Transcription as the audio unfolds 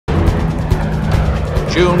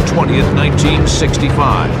June 20th,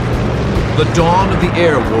 1965. The dawn of the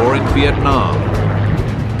air war in Vietnam.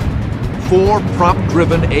 4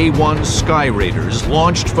 prop-driven A-1 Sky Raiders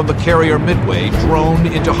launched from the carrier Midway drone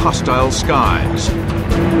into hostile skies.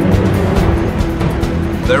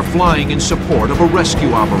 They're flying in support of a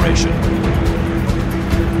rescue operation.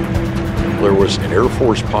 There was an Air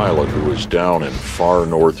Force pilot who was down in far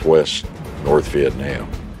northwest North Vietnam,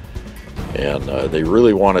 and they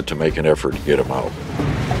really wanted to make an effort to get him out.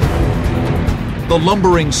 The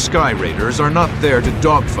lumbering Sky Raiders are not there to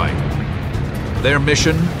dogfight. Their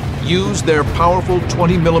mission? Use their powerful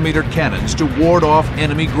 20mm cannons to ward off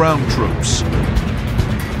enemy ground troops.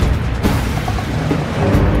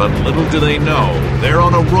 But little do they know, they're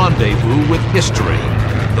on a rendezvous with history.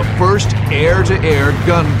 The first air-to-air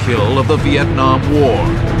gun kill of the Vietnam War.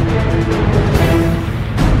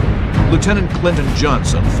 Lieutenant Clinton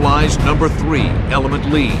Johnson flies number 3,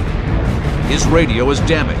 Element Lead. His radio is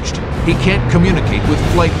damaged. He can't communicate with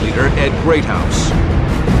flight leader Ed Greathouse.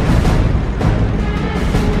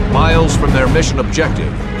 Miles from their mission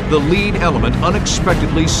objective, the lead element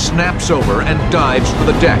unexpectedly snaps over and dives for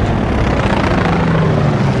the deck.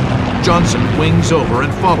 Johnson wings over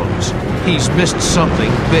and follows. He's missed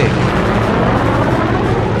something big.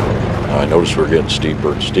 I noticed we're getting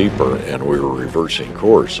steeper and steeper, and we were reversing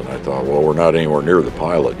course, and I thought, well, we're not anywhere near the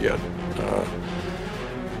pilot yet.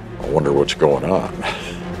 I wonder what's going on.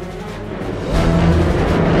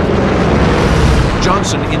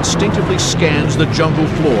 Johnson instinctively scans the jungle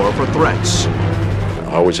floor for threats.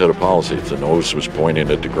 I always had a policy, if the nose was pointing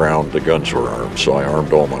at the ground, the guns were armed, so I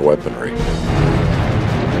armed all my weaponry.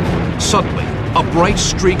 Suddenly, a bright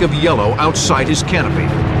streak of yellow outside his canopy.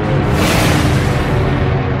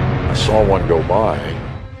 I saw one go by,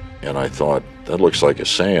 and I thought, that looks like a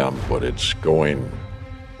SAM, but it's going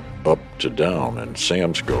up to down, and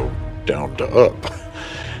SAMs go down to up.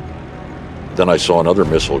 Then I saw another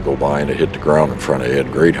missile go by, and it hit the ground in front of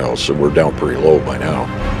Ed Greathouse, so we're down pretty low by now.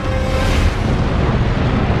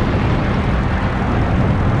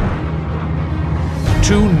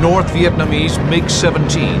 Two North Vietnamese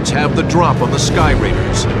MiG-17s have the drop on the Sky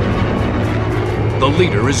Raiders. The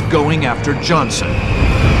leader is going after Johnson.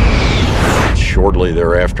 Shortly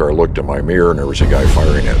thereafter, I looked in my mirror, and there was a guy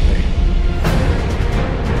firing at me.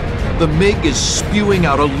 The MiG is spewing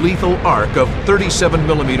out a lethal arc of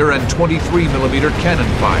 37mm and 23mm cannon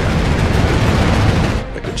fire.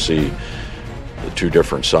 I could see the 2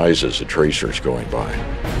 different sizes of tracers going by.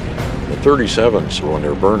 The 37s, when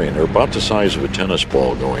they're burning, they're about the size of a tennis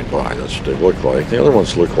ball going by. That's what they look like. The other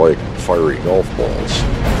ones look like fiery golf balls.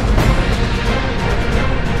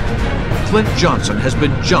 Clint Johnson has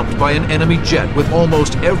been jumped by an enemy jet with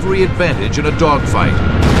almost every advantage in a dogfight.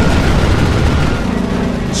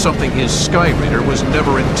 Something his Sky Raider was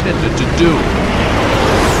never intended to do.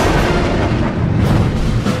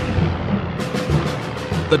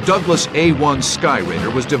 The Douglas A-1 Sky Raider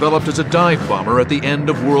was developed as a dive bomber at the end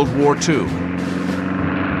of World War II.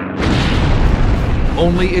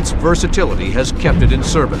 Only its versatility has kept it in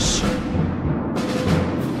service.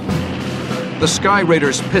 The Sky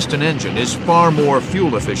Raider's piston engine is far more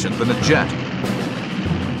fuel efficient than a jet.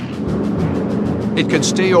 It can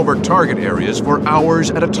stay over target areas for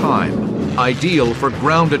hours at a time, ideal for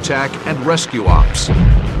ground attack and rescue ops.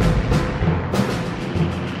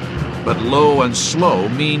 But low and slow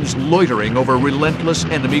means loitering over relentless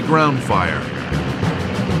enemy ground fire.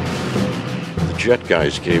 The jet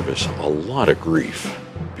guys gave us a lot of grief,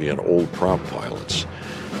 being old prop pilots,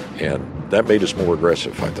 and that made us more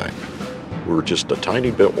aggressive, I think. We were just a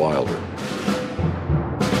tiny bit wilder.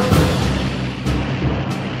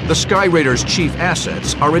 The Sky Raider's chief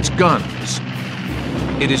assets are its guns.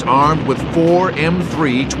 It is armed with 4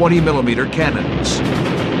 M3 20mm cannons.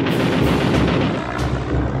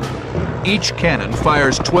 Each cannon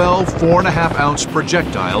fires 12 4.5-ounce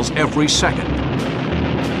projectiles every second.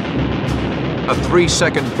 A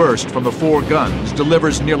 3-second burst from the 4 guns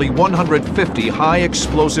delivers nearly 150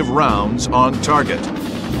 high-explosive rounds on target.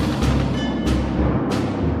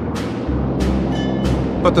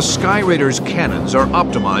 But the Sky Raider's cannons are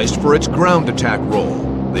optimized for its ground attack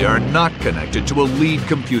role. They are not connected to a lead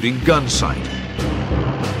computing gun sight.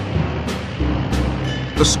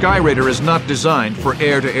 The Sky Raider is not designed for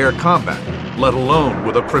air-to-air combat, let alone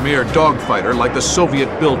with a premier dogfighter like the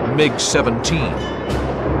Soviet-built MiG-17.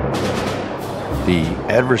 The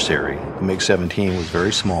adversary, the MiG-17, was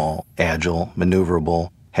very small, agile,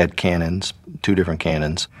 maneuverable, had cannons, 2 different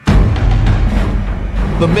cannons.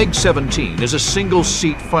 The MiG-17 is a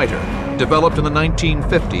single-seat fighter, developed in the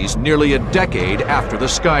 1950s, nearly a decade after the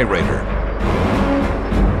Sky Raider.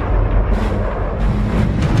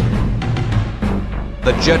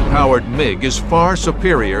 The jet-powered MiG is far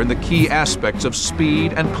superior in the key aspects of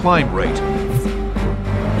speed and climb rate.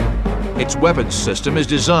 Its weapons system is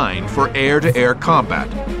designed for air-to-air combat.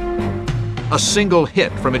 A single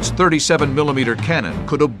hit from its 37mm cannon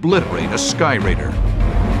could obliterate a Skyraider.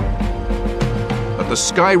 But the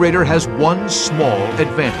Skyraider has one small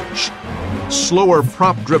advantage. Slower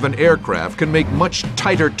prop-driven aircraft can make much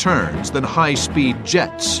tighter turns than high-speed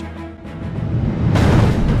jets.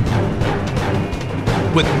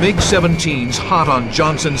 With MiG-17s hot on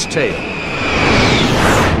Johnson's tail,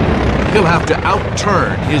 he'll have to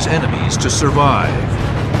outturn his enemies to survive.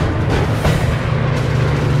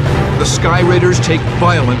 The Skyraiders take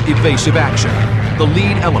violent evasive action. The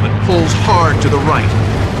lead element pulls hard to the right.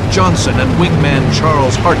 Johnson and wingman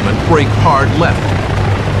Charles Hartman brake hard left.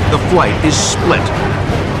 The flight is split.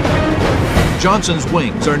 Johnson's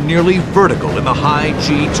wings are nearly vertical in the high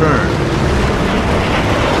G turn.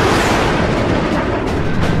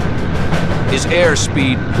 His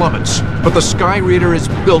airspeed plummets, but the Skyraider is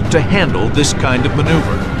built to handle this kind of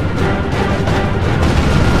maneuver.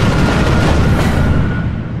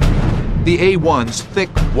 The A-1's thick,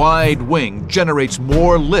 wide wing generates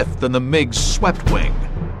more lift than the MiG's swept wing.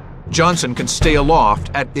 Johnson can stay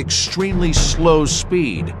aloft at extremely slow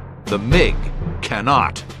speed. The MiG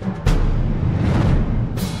cannot.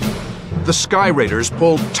 The Skyraiders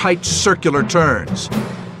pull tight circular turns.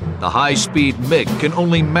 The high-speed MiG can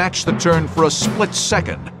only match the turn for a split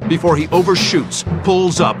second before he overshoots,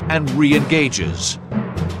 pulls up, and re-engages.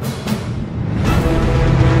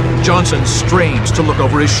 Johnson strains to look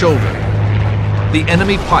over his shoulder. The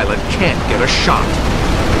enemy pilot can't get a shot.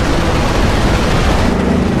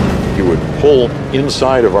 He would pull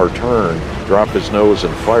inside of our turn, drop his nose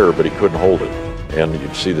and fire, but he couldn't hold it. And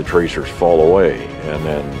you'd see the tracers fall away. And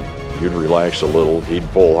then you'd relax a little, he'd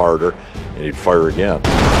pull harder, and he'd fire again.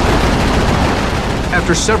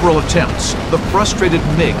 After several attempts, the frustrated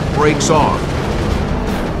MiG breaks off.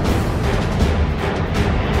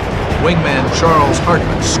 Wingman Charles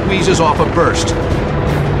Hartman squeezes off a burst.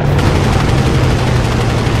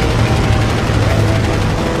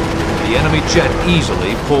 The enemy jet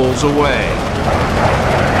easily pulls away.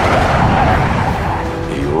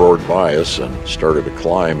 He roared by us and started to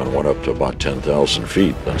climb and went up to about 10,000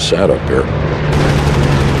 feet, then sat up there.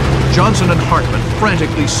 Johnson and Hartman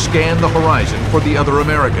frantically scan the horizon for the other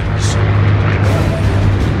Americans.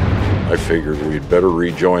 I figured we'd better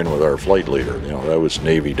rejoin with our flight leader. You know, that was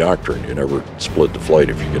Navy doctrine. You never split the flight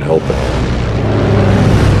if you could help it.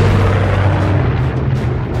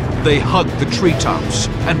 They hug the treetops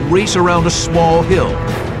and race around a small hill.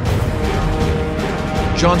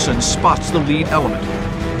 Johnson spots the lead element.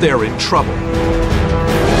 They're in trouble.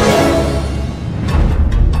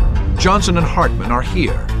 Johnson and Hartman are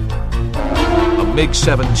here. A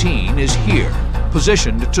MiG-17 is here,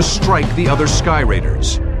 positioned to strike the other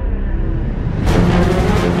Skyraiders.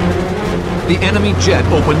 The enemy jet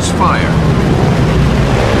opens fire.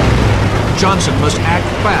 Johnson must act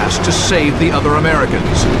fast to save the other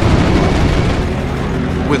Americans.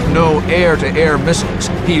 With no air-to-air missiles,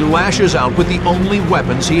 he lashes out with the only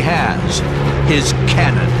weapons he has, his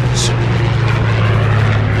cannons.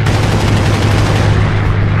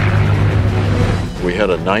 We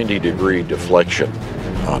had a 90-degree deflection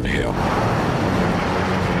on him.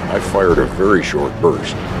 I fired a very short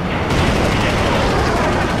burst.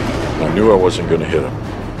 I knew I wasn't going to hit him,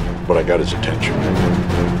 but I got his attention.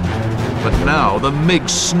 But now the MiG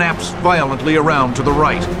snaps violently around to the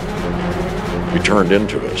right. He turned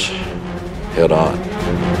into us, head on.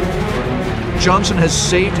 Johnson has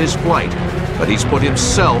saved his flight, but he's put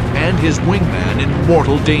himself and his wingman in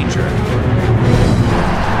mortal danger.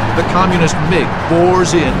 The communist MiG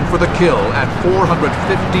bores in for the kill at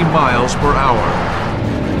 450 miles per hour.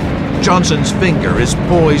 Johnson's finger is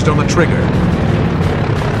poised on the trigger.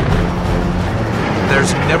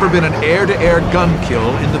 There's never been an air-to-air gun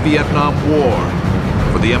kill in the Vietnam War.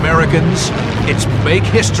 For the Americans, it's make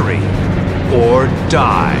history or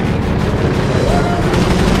die.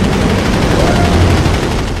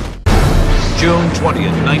 June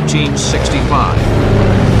 20th, 1965.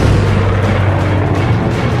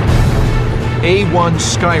 A-1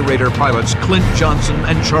 Skyraider pilots Clint Johnson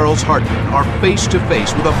and Charles Hartman are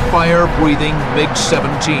face-to-face with a fire-breathing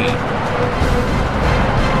MiG-17.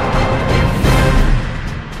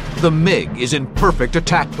 The MiG is in perfect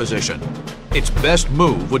attack position. Its best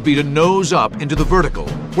move would be to nose up into the vertical,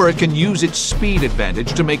 where it can use its speed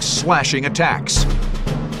advantage to make slashing attacks.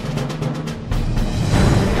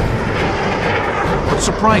 But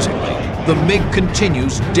surprisingly, the MiG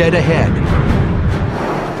continues dead ahead,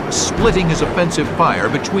 splitting his offensive fire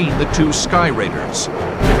between the two Skyraiders.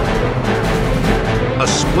 A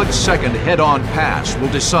split-second head-on pass will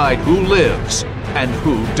decide who lives and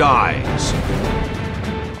who dies.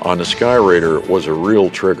 On the Sky Raider, it was a real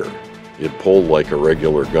trigger. It pulled like a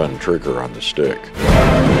regular gun trigger on the stick.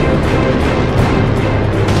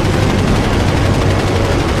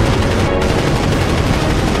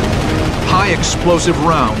 High explosive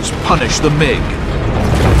rounds punish the MiG.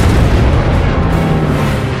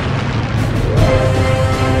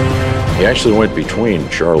 He actually went between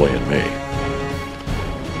Charlie and me.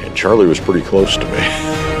 And Charlie was pretty close to me.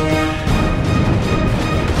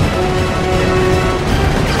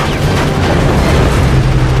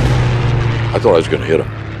 I thought I was going to hit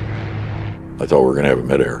him. I thought we were going to have a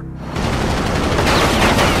midair.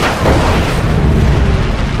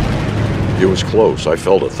 It was close. I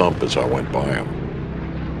felt a thump as I went by him.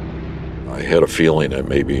 I had a feeling that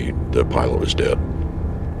maybe the pilot was dead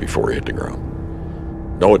before he hit the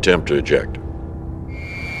ground. No attempt to eject.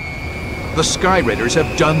 The Sky Raiders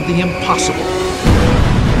have done the impossible.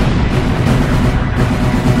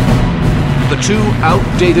 The two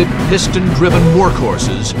outdated piston-driven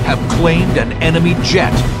workhorses have claimed an enemy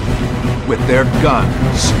jet with their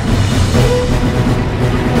guns.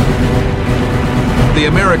 The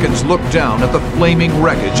Americans look down at the flaming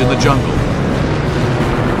wreckage in the jungle.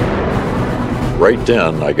 Right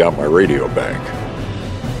then, I got my radio back.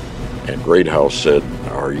 And Greathouse said,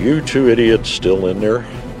 "Are you two idiots still in there?"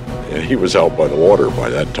 And he was out by the water by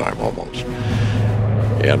that time almost.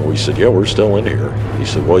 And we said, "Yeah, we're still in here." He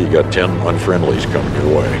said, "Well, you got 10 unfriendlies coming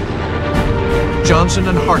your way." Johnson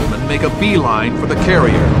and Hartman make a beeline for the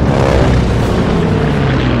carrier.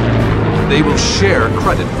 They will share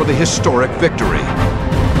credit for the historic victory.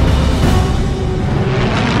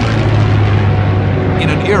 In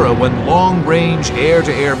an era when long-range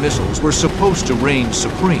air-to-air missiles were supposed to reign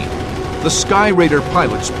supreme, the Sky Raider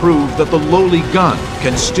pilots proved that the lowly gun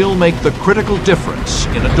can still make the critical difference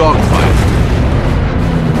in a dogfight.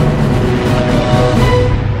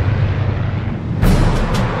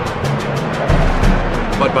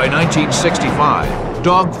 But by 1965,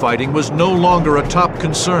 dogfighting was no longer a top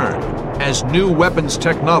concern, as new weapons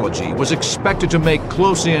technology was expected to make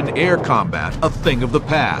close-in air combat a thing of the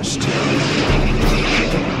past.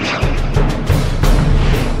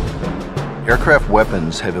 Aircraft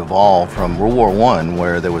weapons have evolved from World War I,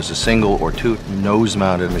 where there was a single or two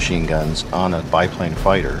nose-mounted machine guns on a biplane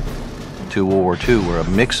fighter, to World War II, where a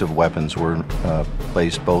mix of weapons were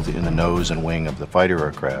placed both in the nose and wing of the fighter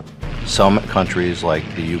aircraft. Some countries, like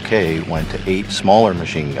the UK, went to 8 smaller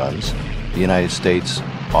machine guns. The United States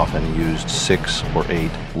often used 6 or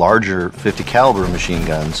 8 larger 50 caliber machine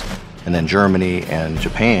guns, and then Germany and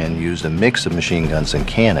Japan used a mix of machine guns and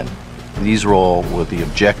cannon. These were all with the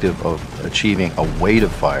objective of achieving a weight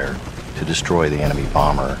of fire to destroy the enemy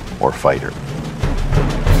bomber or fighter.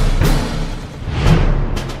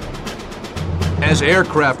 As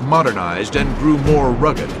aircraft modernized and grew more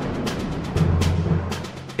rugged,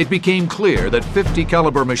 it became clear that 50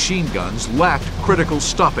 caliber machine guns lacked critical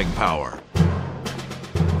stopping power.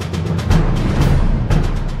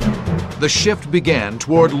 The shift began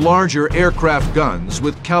toward larger aircraft guns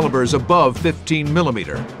with calibers above 15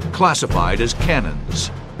 millimeter, classified as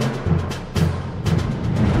cannons.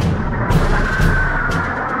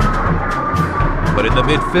 But in the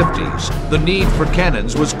mid-50s, the need for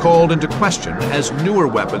cannons was called into question as newer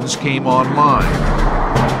weapons came online.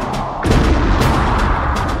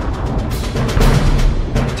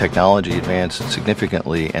 Technology advanced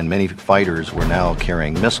significantly, and many fighters were now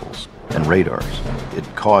carrying missiles and radars. It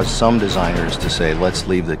caused some designers to say, let's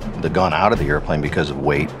leave the gun out of the airplane because of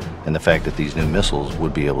weight and the fact that these new missiles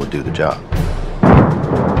would be able to do the job.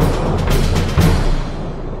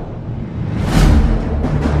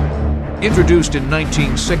 Introduced in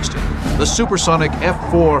 1960, the supersonic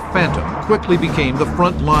F-4 Phantom quickly became the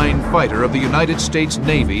frontline fighter of the United States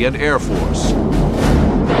Navy and Air Force.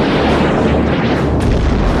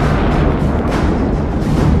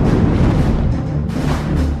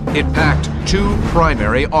 It packed 2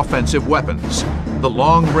 primary offensive weapons, the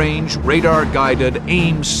long-range radar-guided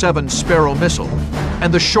AIM-7 Sparrow missile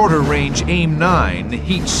and the shorter-range AIM-9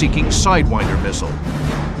 heat-seeking Sidewinder missile,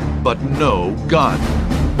 but no gun.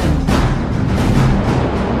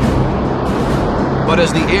 But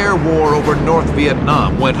as the air war over North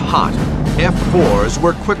Vietnam went hot, F-4s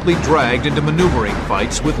were quickly dragged into maneuvering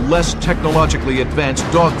fights with less technologically advanced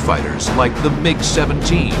dogfighters like the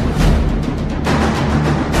MiG-17.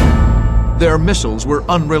 Their missiles were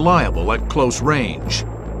unreliable at close range.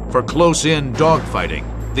 For close-in dogfighting,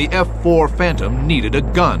 the F-4 Phantom needed a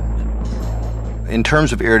gun. In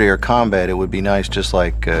terms of air-to-air combat, it would be nice, just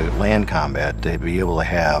like land combat, to be able to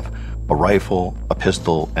have a rifle, a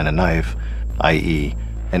pistol, and a knife i.e.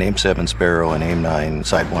 an AIM-7 Sparrow, an AIM-9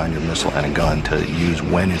 Sidewinder missile, and a gun to use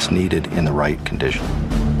when it's needed in the right condition.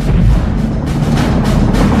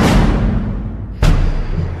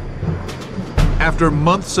 After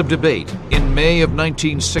months of debate, in May of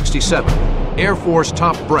 1967, Air Force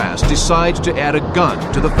top brass decides to add a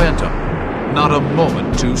gun to the Phantom. Not a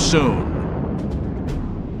moment too soon.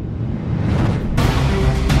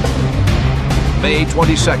 May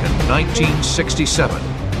 22nd, 1967.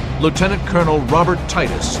 Lieutenant Colonel Robert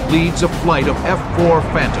Titus leads a flight of F-4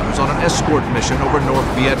 Phantoms on an escort mission over North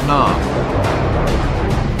Vietnam.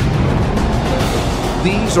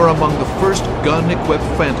 These are among the first gun-equipped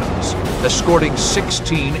Phantoms, escorting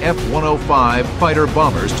 16 F-105 fighter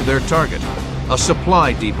bombers to their target, a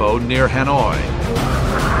supply depot near Hanoi.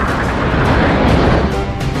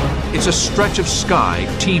 It's a stretch of sky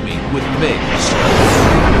teeming with MiGs.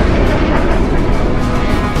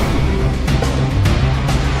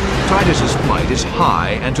 Titus's flight is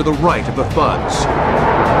high and to the right of the thuds.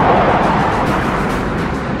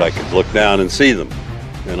 I could look down and see them,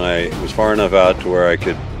 and I was far enough out to where I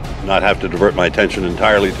could not have to divert my attention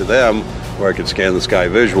entirely to them, where I could scan the sky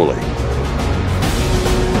visually.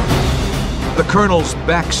 The colonel's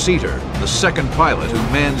backseater, the second pilot who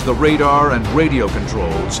mans the radar and radio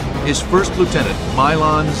controls, is First Lieutenant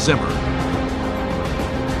Milan Zimmer.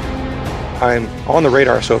 I'm on the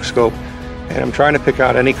radar scope, and I'm trying to pick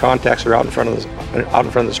out any contacts that are out in front of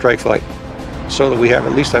the strike flight, so that we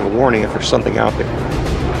at least have a warning if there's something out there.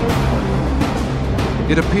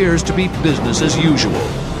 It appears to be business as usual.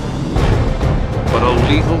 But a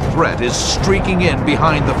lethal threat is streaking in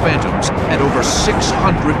behind the Phantoms at over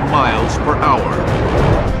 600 miles per hour.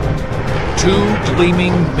 Two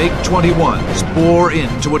gleaming MiG-21s bore in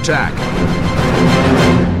to attack.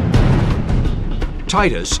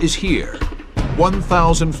 Titus is here,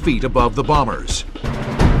 1,000 feet above the bombers.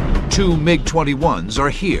 Two MiG-21s are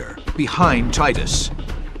here, behind Titus.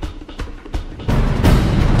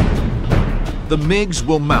 The MiGs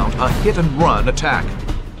will mount a hit-and-run attack,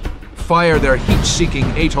 fire their heat-seeking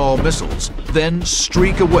ATOL missiles, then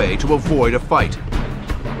streak away to avoid a fight.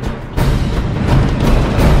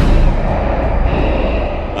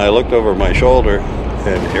 I looked over my shoulder,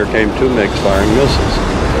 and here came two MiGs firing missiles.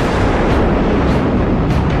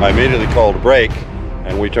 I immediately called a brake,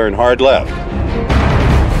 and we turned hard left.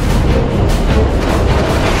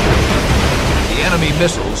 The enemy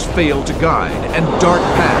missiles fail to guide and dart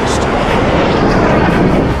past.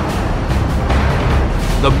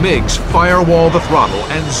 The MiGs firewall the throttle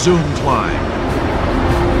and zoom climb.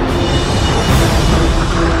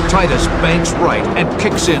 Titus banks right and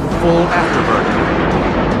kicks in full afterburner.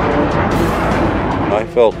 I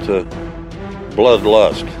felt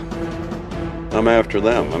bloodlust. I'm after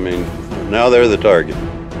them. I mean, now they're the target.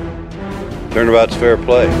 Turnabout's fair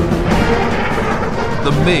play.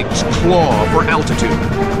 The MiGs claw for altitude.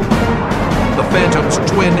 The Phantom's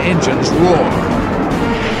twin engines roar.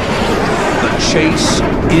 The chase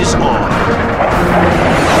is on.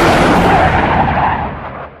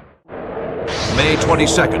 May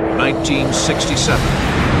 22nd, 1967.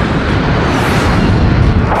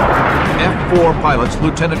 F-4 pilots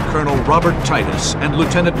Lieutenant Colonel Robert Titus and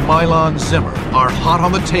Lieutenant Milan Zimmer are hot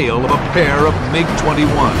on the tail of a pair of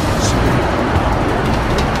MiG-21s.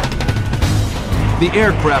 The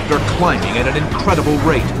aircraft are climbing at an incredible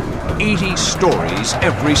rate, 80 stories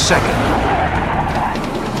every second.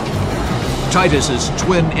 Titus's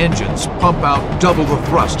twin engines pump out double the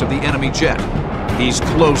thrust of the enemy jet. He's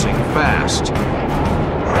closing fast.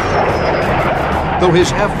 Though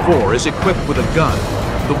his F-4 is equipped with a gun,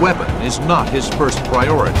 the weapon is not his first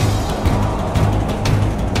priority.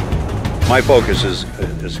 My focus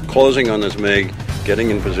is closing on this MiG,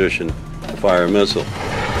 getting in position to fire a missile.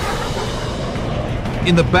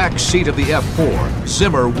 In the back seat of the F-4,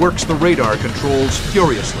 Zimmer works the radar controls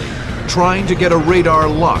furiously, trying to get a radar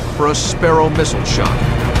lock for a Sparrow missile shot.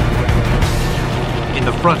 In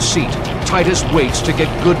the front seat, Titus waits to get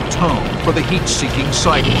good tone for the heat-seeking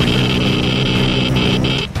Sidewinder.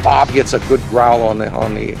 Bob gets a good growl on the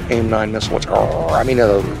AIM-9 missile. It's, I mean,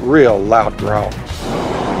 a real loud growl.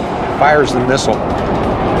 Fires the missile.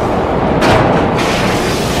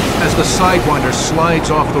 As the Sidewinder slides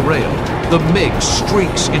off the rail, the MiG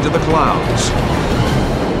streaks into the clouds.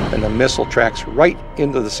 And the missile tracks right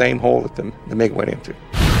into the same hole that the MiG went into.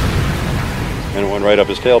 And it went right up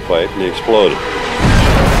his tailpipe, and he exploded.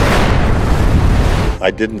 I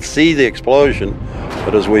didn't see the explosion,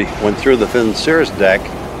 but as we went through the thin cirrus deck,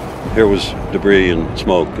 there was debris and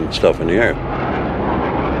smoke and stuff in the air.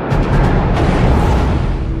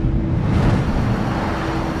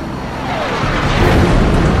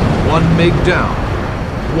 One MiG down.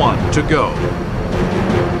 1 to go.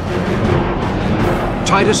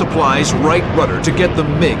 Titus applies right rudder to get the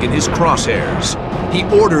MiG in his crosshairs. He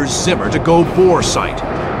orders Zimmer to go bore sight,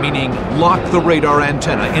 meaning lock the radar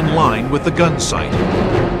antenna in line with the gun sight.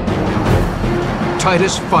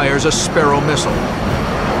 Titus fires a Sparrow missile.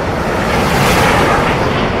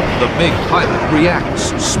 The MiG pilot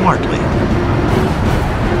reacts smartly.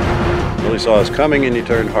 Well, he saw us coming and he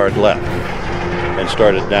turned hard left and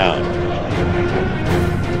started down.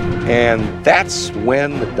 And that's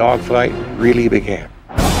when the dogfight really began.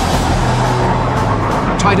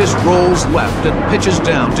 Titus rolls left and pitches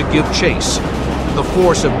down to give chase. The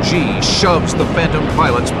force of G shoves the Phantom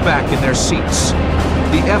pilots back in their seats.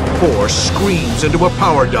 The F-4 screams into a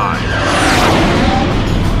power dive.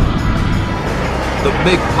 The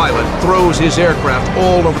MiG pilot throws his aircraft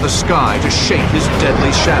all over the sky to shape his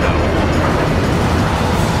deadly shadow.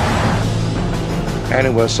 And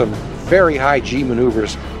it was some very high G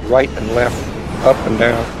maneuvers, right and left, up and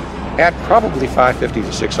down, at probably 550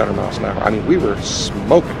 to 600 miles an hour. I mean, we were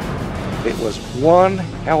smoking. It was one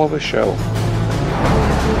hell of a show.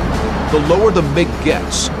 The lower the MiG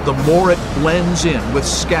gets, the more it blends in with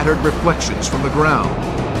scattered reflections from the ground.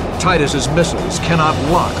 Titus's missiles cannot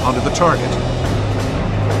lock onto the target.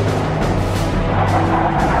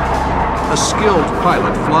 A skilled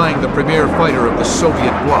pilot flying the premier fighter of the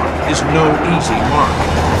Soviet bloc is no easy mark.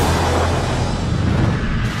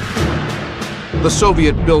 The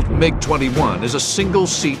Soviet-built MiG-21 is a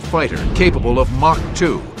single-seat fighter capable of Mach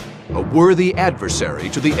 2, a worthy adversary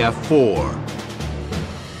to the F-4.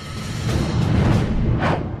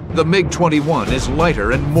 The MiG-21 is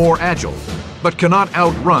lighter and more agile, but cannot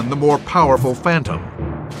outrun the more powerful Phantom.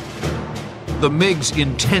 The MiG's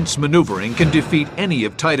intense maneuvering can defeat any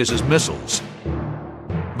of Titus's missiles.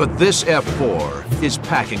 But this F-4 is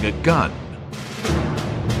packing a gun.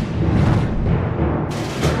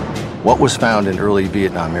 What was found in early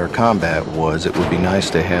Vietnam air combat was it would be nice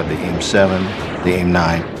to have the AIM-7, the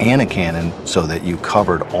AIM-9, and a cannon so that you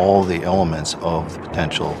covered all the elements of the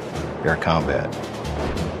potential air combat.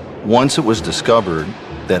 Once it was discovered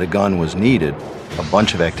that a gun was needed, a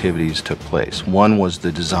bunch of activities took place. One was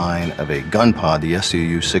the design of a gun pod, the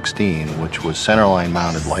SU-16, which was centerline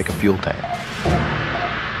mounted like a fuel tank.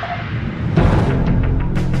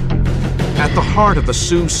 At the heart of the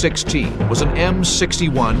Su-16 was an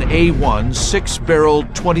M61A1 six-barreled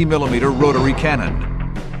 20mm rotary cannon,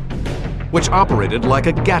 which operated like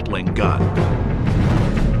a Gatling gun.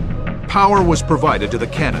 Power was provided to the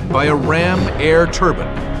cannon by a ram air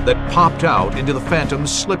turbine that popped out into the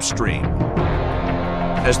Phantom's slipstream.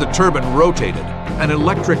 As the turbine rotated, an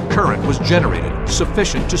electric current was generated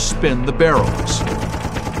sufficient to spin the barrels.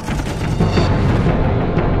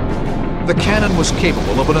 The cannon was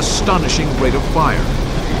capable of an astonishing rate of fire,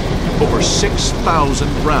 over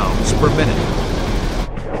 6,000 rounds per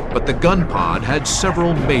minute. But the gun pod had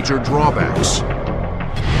several major drawbacks.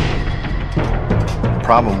 The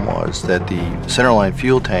problem was that the centerline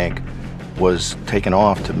fuel tank was taken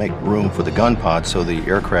off to make room for the gun pod, so the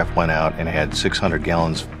aircraft went out and had 600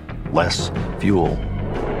 gallons less fuel.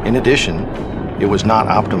 In addition, it was not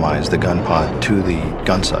optimized, the gun pod, to the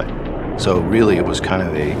gun sight. So really it was kind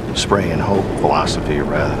of a spray and hope philosophy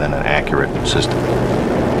rather than an accurate system.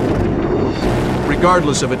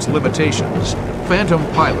 Regardless of its limitations, Phantom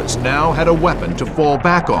pilots now had a weapon to fall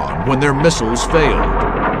back on when their missiles failed.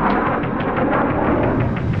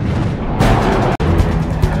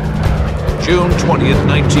 June 20th,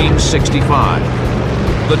 1965.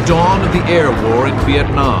 The dawn of the air war in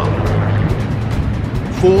Vietnam.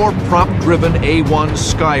 4 prop-driven A-1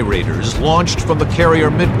 Sky Raiders launched from the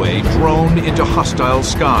carrier Midway droned into hostile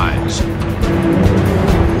skies.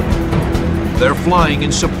 They're flying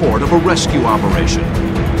in support of a rescue operation.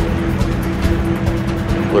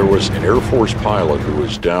 There was an Air Force pilot who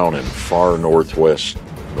was down in far northwest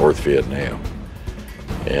North Vietnam,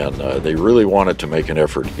 and they really wanted to make an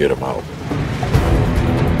effort to get him out.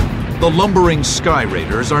 The lumbering Sky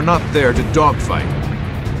Raiders are not there to dogfight.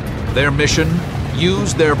 Their mission?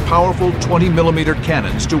 Use their powerful 20mm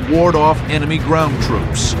cannons to ward off enemy ground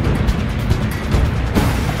troops.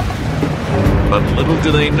 But little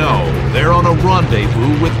do they know, they're on a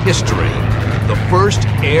rendezvous with history. The first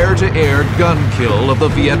air-to-air gun kill of the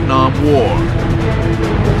Vietnam War.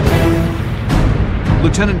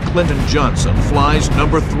 Lieutenant Clinton Johnson flies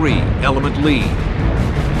number 3, Element Lead.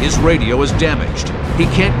 His radio is damaged. He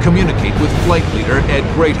can't communicate with flight leader Ed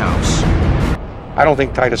Greathouse. I don't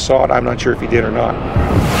think Titus saw it. I'm not sure if he did or not.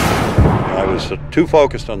 I was too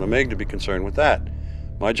focused on the MiG to be concerned with that.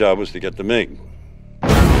 My job was to get the MiG.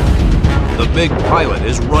 The MiG pilot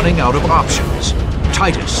is running out of options.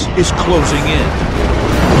 Titus is closing in.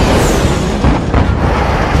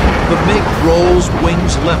 The MiG rolls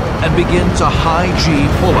wings level and begins a high G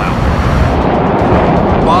pullout.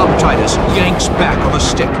 Bob Titus yanks back on the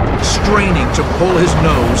stick, straining to pull his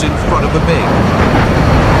nose in front of the MiG.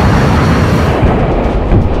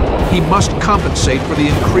 He must compensate for the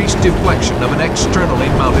increased deflection of an externally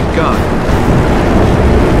mounted gun.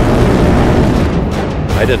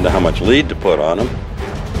 I didn't know how much lead to put on him,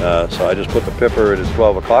 so I just put the pipper at his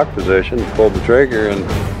 12 o'clock position, pulled the trigger, and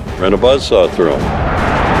ran a buzzsaw through him.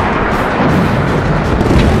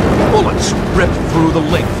 Bullets rip through the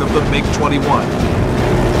length of the MiG-21.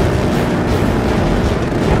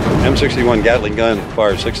 M61 Gatling gun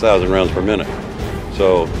fires 6,000 rounds per minute.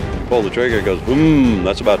 So pull the trigger, it goes boom.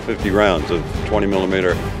 That's about 50 rounds of 20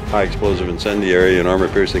 millimeter high explosive incendiary and armor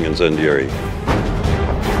piercing incendiary.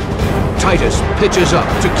 Titus pitches up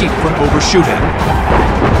to keep from overshooting.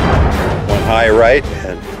 Went high right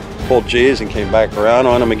and pulled G's and came back around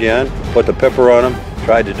on him again. Put the pipper on him,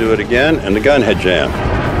 tried to do it again, and the gun had jammed.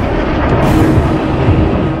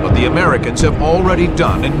 But the Americans have already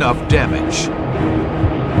done enough damage.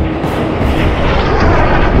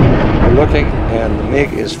 We're looking, and the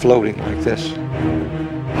MiG is floating like this.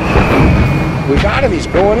 We got him, he's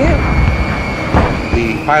going in.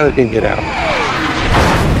 The pilot didn't get out.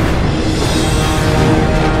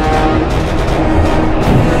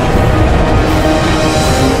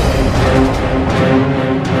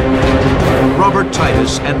 Robert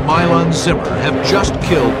Titus and Milan Zimmer have just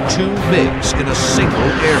killed 2 MiGs in a single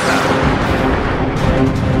air battle.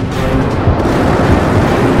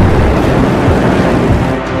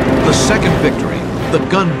 The second victory, the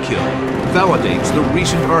gun kill, validates the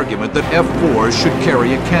recent argument that F-4s should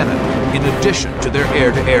carry a cannon, in addition to their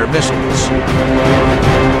air-to-air missiles.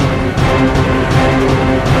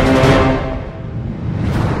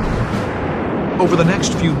 Over the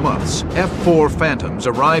next few months, F-4 Phantoms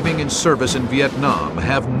arriving in service in Vietnam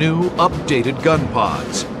have new, updated gun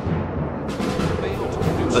pods.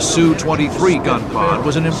 The Su-23 gun pod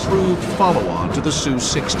was an improved follow-on to the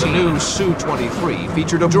Su-16. The new Su-23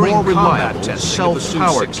 featured a more reliable,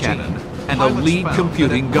 self-powered cannon and a lead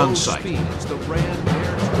computing gun sight.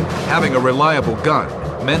 Having a reliable gun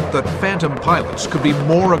meant that Phantom pilots could be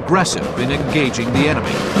more aggressive in engaging the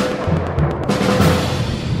enemy.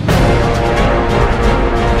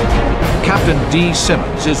 Captain D.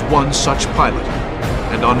 Simmons is one such pilot,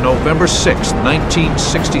 and on November 6,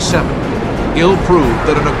 1967, he'll prove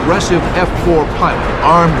that an aggressive F-4 pilot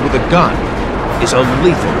armed with a gun is a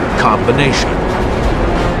lethal combination.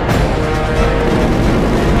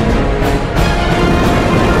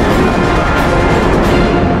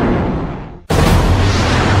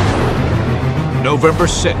 November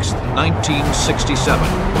 6, 1967.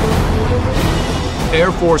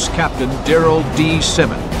 Air Force Captain Darrell D.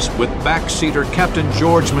 Simmons, with backseater Captain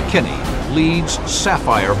George McKinney, leads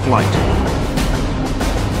Sapphire Flight.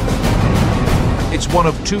 It's one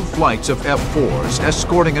of 2 flights of F-4s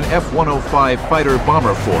escorting an F-105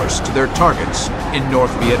 fighter-bomber force to their targets in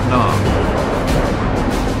North Vietnam.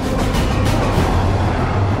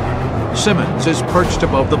 Simmons is perched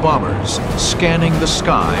above the bombers, scanning the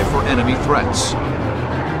sky for enemy threats.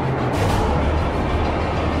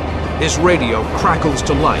 His radio crackles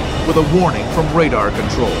to life with a warning from radar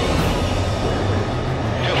control. 2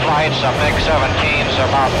 flights of MiG-17s are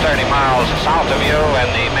about 30 miles south of you, and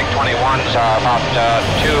the MiG-21s are about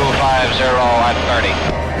 250 at 30.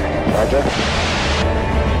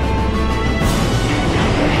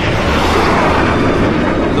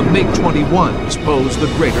 The MiG-21s pose the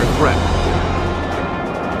greater threat.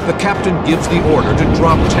 The captain gives the order to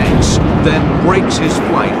drop tanks, then brakes his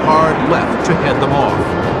flight hard left to head them off.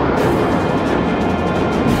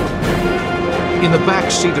 In the back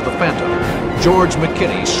seat of the Phantom, George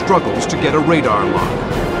McKinney struggles to get a radar lock.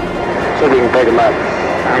 See if you can pick him up.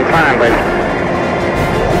 I'm trying, baby.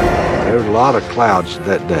 There was a lot of clouds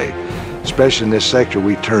that day, especially in this sector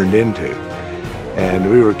we turned into. And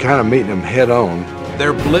we were kind of meeting them head on.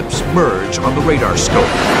 Their blips merge on the radar scope.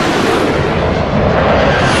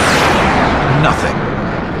 Nothing.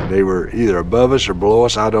 They were either above us or below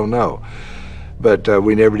us, I don't know. But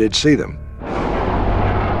we never did see them.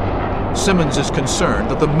 Simmons is concerned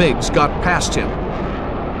that the MiGs got past him.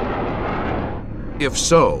 If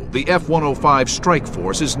so, the F-105 strike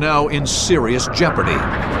force is now in serious jeopardy.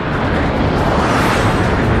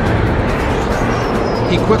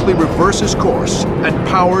 He quickly reverses course and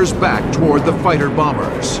powers back toward the fighter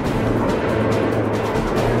bombers.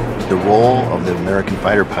 The role of the American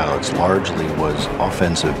fighter pilots largely was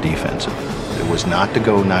offensive-defensive. It was not to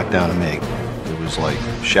go knock down a MiG. It was like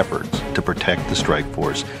shepherds to protect the strike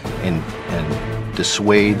force and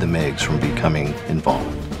dissuade the MiGs from becoming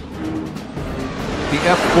involved. the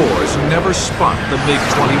F-4s never spot the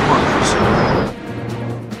MiG-21s.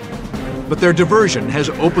 But their diversion has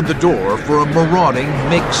opened the door for a marauding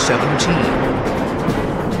MiG-17.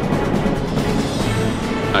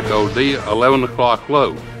 I called the 11 o'clock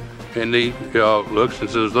low, and he looks and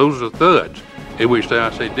says, "Those are thuds." At which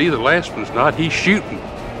time I say, "D, the last one's not, he's shooting."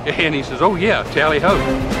 And he says, "Oh yeah, tally ho."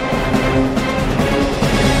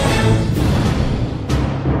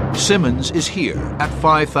 Simmons is here at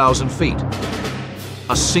 5,000 feet.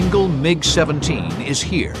 A single MiG-17 is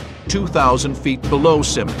here, 2,000 feet below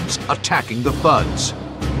Simmons, attacking the thuds.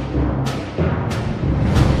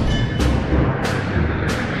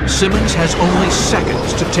 Simmons has only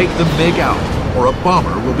seconds to take the MiG out, or a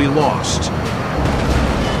bomber will be lost.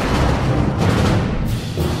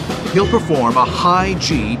 He'll perform a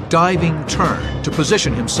high-G diving turn to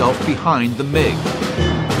position himself behind the MiG.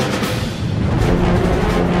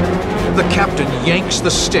 The captain yanks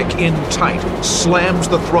the stick in tight, slams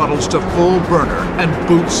the throttles to full burner, and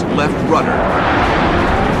boots left rudder.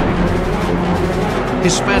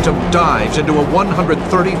 His Phantom dives into a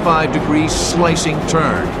 135-degree slicing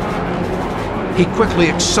turn. He quickly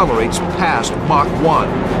accelerates past Mach 1.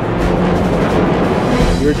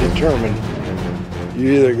 You're determined.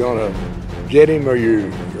 You're either going to get him or you're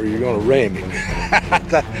going to ram him.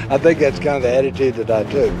 I think that's kind of the attitude that I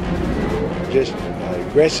took. Just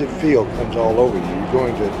aggressive feel comes all over you. You're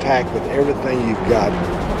going to attack with everything you've got.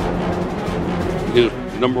 His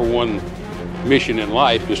number one mission in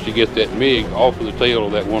life is to get that MiG off of the tail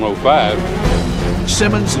of that 105.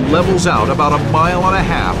 Simmons levels out about 1.5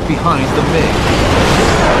 miles behind the MiG.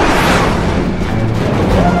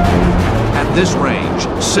 At this range,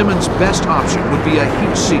 Simmons' best option would be a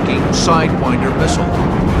heat-seeking Sidewinder missile.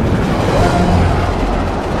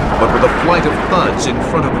 But with a flight of thuds in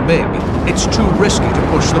front of the MiG, it's too risky to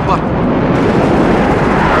push the button.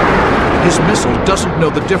 His missile doesn't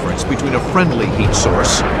know the difference between a friendly heat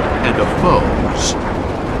source and a foe's.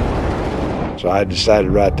 So I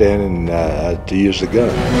decided right then to use the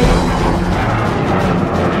gun.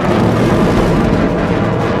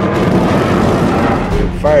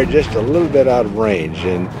 We fired just a little bit out of range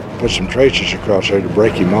and put some tracers across there to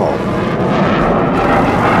break him off.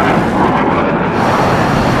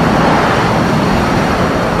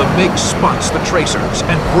 The MiG spots the tracers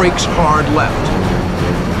and brakes hard left.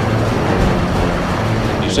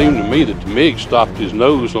 It seemed to me that the MiG stopped his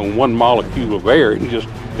nose on one molecule of air and just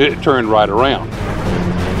it turned right around.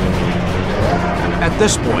 At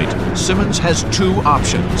this point, Simmons has two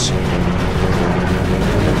options.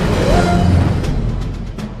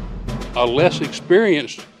 A less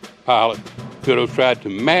experienced pilot could have tried to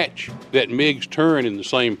match that MiG's turn in the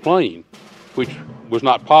same plane, which was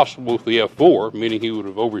not possible with the F-4, meaning he would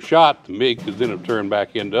have overshot. The MiG could then have turned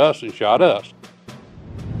back into us and shot us.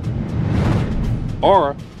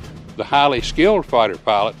 Or the highly skilled fighter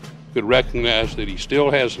pilot could recognize that he still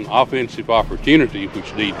has an offensive opportunity,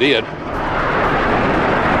 which D did.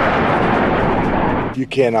 You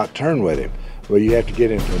cannot turn with him. Well, you have to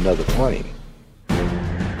get into another plane.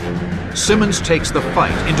 Simmons takes the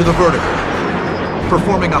fight into the vertical,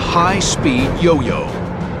 performing a high-speed yo-yo.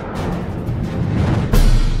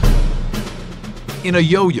 In a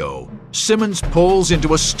yo-yo, Simmons pulls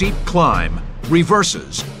into a steep climb,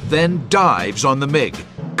 reverses, then dives on the MiG,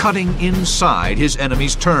 cutting inside his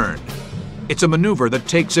enemy's turn. It's a maneuver that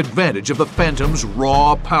takes advantage of the Phantom's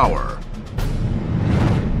raw power.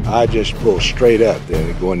 I just pull straight up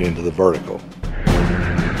then going into the vertical.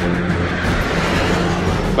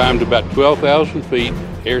 Climbed about 12,000 feet,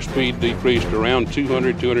 airspeed decreased around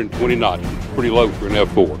 200, 220 knots, pretty low for an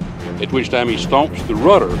F-4. At which time he stomps the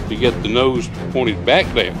rudder to get the nose pointed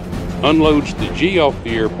back down, unloads the G off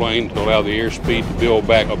the airplane to allow the airspeed to build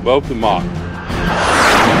back above the Mach,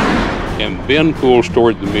 and then pulls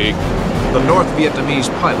toward the MiG. The North Vietnamese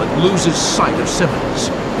pilot loses sight of Simmons.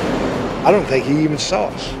 I don't think he even saw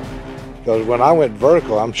us. Because when I went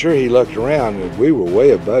vertical, I'm sure he looked around and we were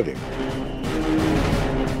way above him.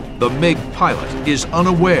 The MiG pilot is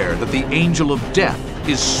unaware that the Angel of Death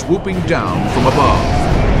is swooping down from above.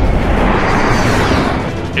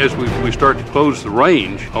 As we start to close the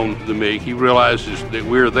range on the MiG, he realizes that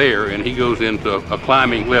we're there, and he goes into a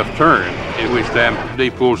climbing left turn, at which time he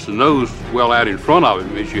pulls the nose well out in front of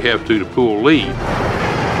him, as you have to pull lead.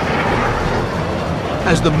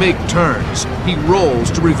 As the MiG turns, he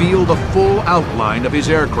rolls to reveal the full outline of his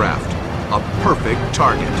aircraft, a perfect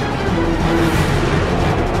target.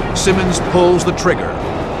 Simmons pulls the trigger,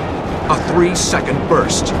 a 3-second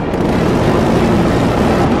burst.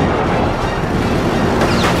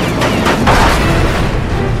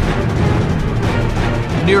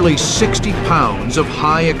 Nearly 60 pounds of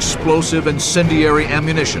high explosive incendiary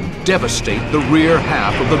ammunition devastate the rear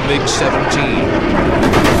half of the MiG-17.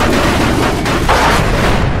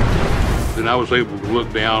 Then I was able to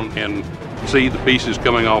look down and see the pieces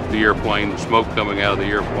coming off the airplane, the smoke coming out of the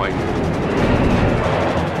airplane.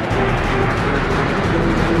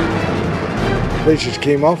 Pieces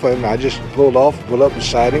came off of him. I just pulled up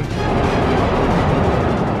beside him.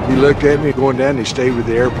 He looked at me going down. He stayed with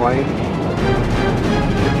the airplane.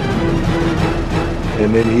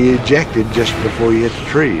 And then he ejected just before he hit the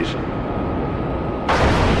trees.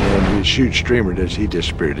 And his huge streamer, he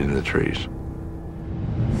disappeared into the trees.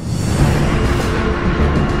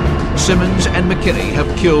 Simmons and McKinney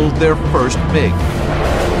have killed their first MiG.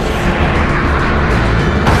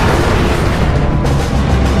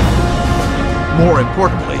 More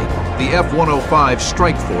importantly, the F-105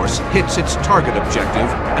 strike force hits its target objective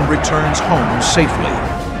and returns home safely.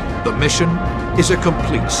 The mission is a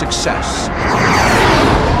complete success.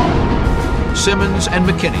 Simmons and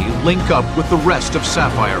McKinney link up with the rest of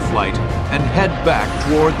Sapphire Flight and head back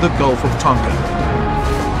toward the Gulf of Tonkin.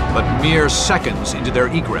 But mere seconds into their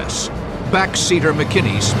egress, backseater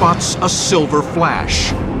McKinney spots a silver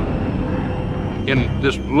flash. And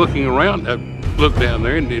just looking around, I looked down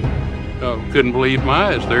there and couldn't believe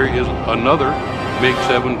my eyes. There is another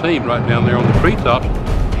MiG-17 right down there on the treetops,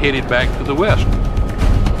 headed back to the west.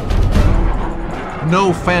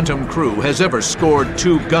 No Phantom crew has ever scored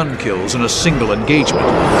 2 gun kills in a single engagement.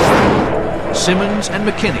 Simmons and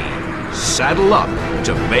McKinney saddle up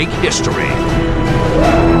to make history.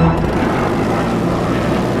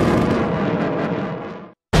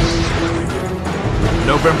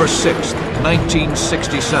 November 6th,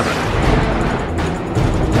 1967.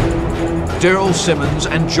 Darrell Simmons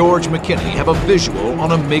and George McKinney have a visual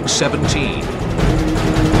on a MiG-17.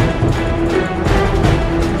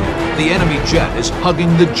 The enemy jet is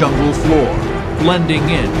hugging the jungle floor, blending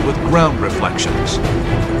in with ground reflections.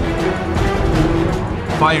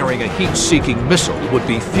 Firing a heat-seeking missile would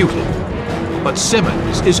be futile, but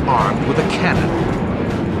Simmons is armed with a cannon.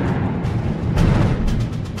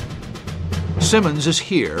 Simmons is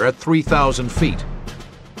here at 3,000 feet.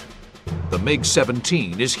 The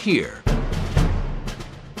MiG-17 is here.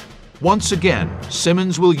 Once again,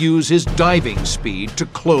 Simmons will use his diving speed to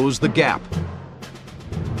close the gap.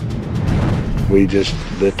 We just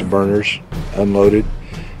lit the burners, unloaded,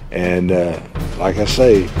 and like I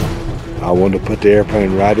say, I wanted to put the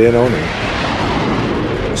airplane right in on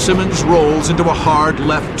him. Simmons rolls into a hard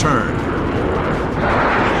left turn.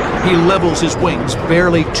 He levels his wings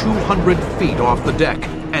barely 200 feet off the deck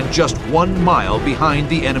and just 1 mile behind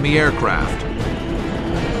the enemy aircraft.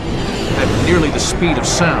 At nearly the speed of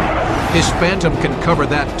sound, his Phantom can cover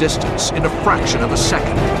that distance in a fraction of a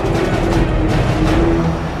second.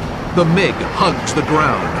 The MiG hugs the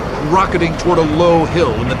ground, rocketing toward a low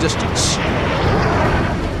hill in the distance.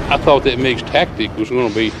 I thought that MiG's tactic was going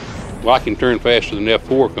to be, well, I can turn faster than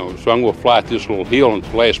F-4 comes, so I'm going to fly at this little hill, and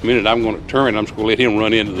at the last minute I'm going to turn, I'm just going to let him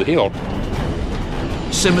run into the hill.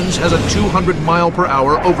 Simmons has a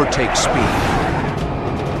 200-mile-per-hour overtake speed.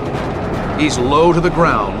 He's low to the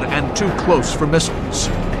ground and too close for missiles.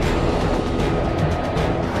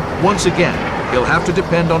 Once again, he'll have to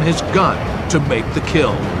depend on his gun to make the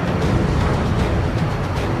kill.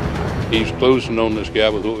 He's closing on this guy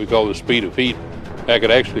with what we call the speed of heat. I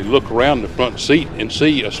could actually look around the front seat and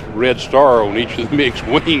see a red star on each of the MiG's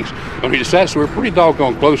wings. I mean, so we're pretty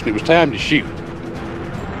doggone close, and it was time to shoot.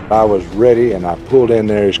 I was ready, and I pulled in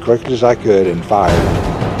there as quickly as I could and fired.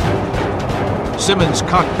 Simmons'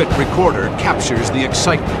 cockpit recorder captures the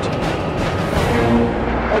excitement.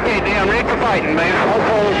 Okay, Dan, ready for fighting, man.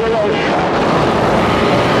 Okay, good luck.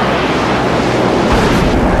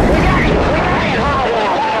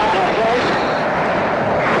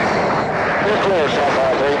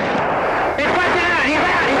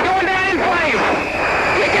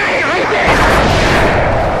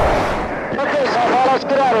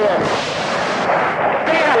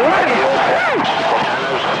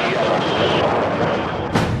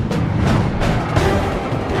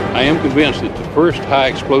 I am convinced that the first high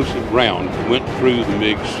explosive round went through the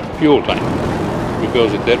MiG's fuel tank,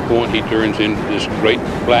 because at that point he turns into this great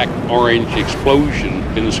black-orange explosion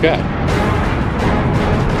in the sky.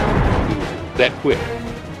 That quick.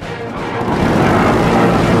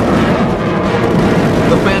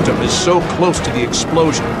 The Phantom is so close to the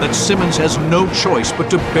explosion that Simmons has no choice but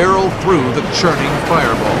to barrel through the churning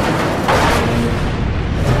fireball.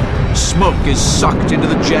 Smoke is sucked into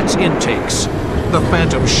the jet's intakes. The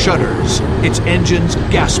Phantom shudders, its engines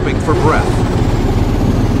gasping for breath.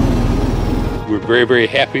 We're very, very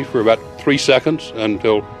happy for about 3 seconds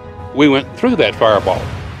until we went through that fireball.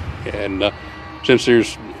 And since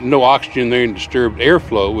there's no oxygen there and disturbed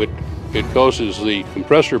airflow, it causes the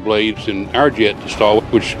compressor blades in our jet to stall,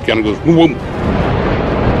 which kind of goes boom, boom.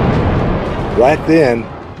 Right then,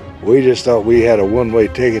 we just thought we had a one-way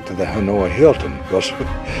ticket to the Hanoi Hilton because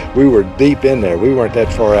we were deep in there. We weren't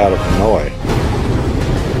that far out of Hanoi.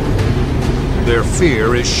 Their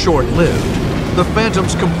fear is short-lived. The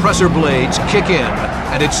Phantom's compressor blades kick in,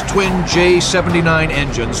 and its twin J-79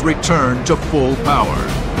 engines return to full power.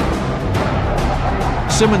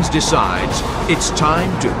 Simmons decides it's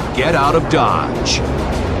time to get out of Dodge.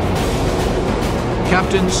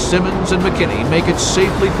 Captains Simmons and McKinney make it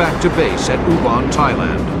safely back to base at Ubon,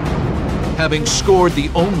 Thailand, having scored the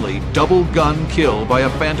only double gun kill by a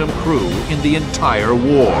Phantom crew in the entire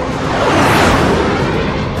war.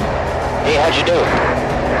 Hey, how'd you do?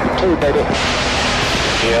 2, baby.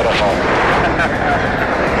 Beautiful.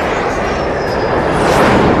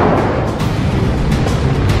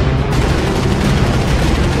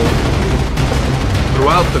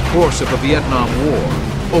 Throughout the course of the Vietnam War,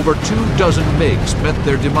 over 24 MiGs met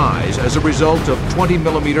their demise as a result of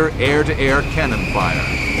 20mm air-to-air cannon fire.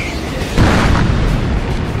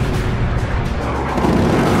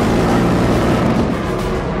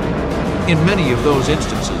 In many of those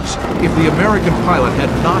instances, if the American pilot had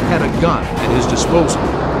not had a gun at his disposal,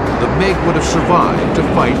 the MiG would have survived to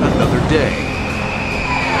fight another day.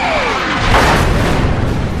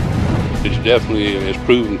 It's definitely, as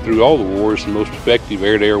proven through all the wars, the most effective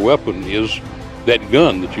air-to-air weapon is that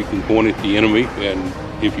gun that you can point at the enemy, and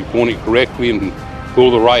if you point it correctly and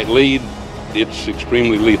pull the right lead, it's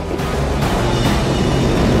extremely lethal.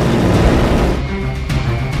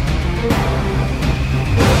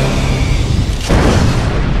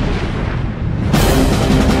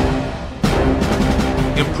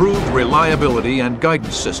 Improved reliability and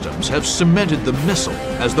guidance systems have cemented the missile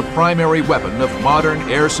as the primary weapon of modern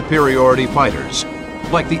air superiority fighters,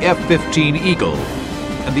 like the F-15 Eagle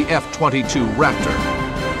and the F-22 Raptor.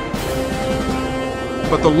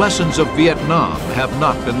 But the lessons of Vietnam have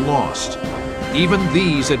not been lost. Even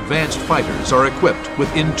these advanced fighters are equipped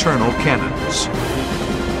with internal cannons.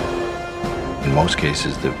 In most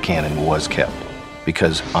cases, the cannon was kept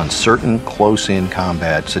because on certain close-in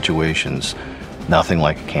combat situations, nothing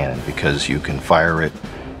like a cannon, because you can fire it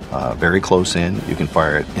very close in, you can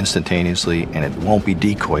fire it instantaneously, and it won't be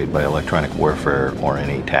decoyed by electronic warfare or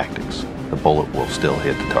any tactics. The bullet will still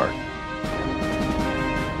hit the target.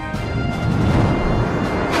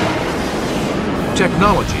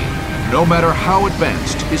 Technology, no matter how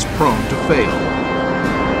advanced, is prone to fail.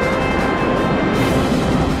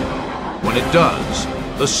 When it does,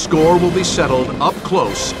 the score will be settled up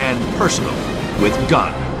close and personal with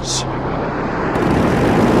guns.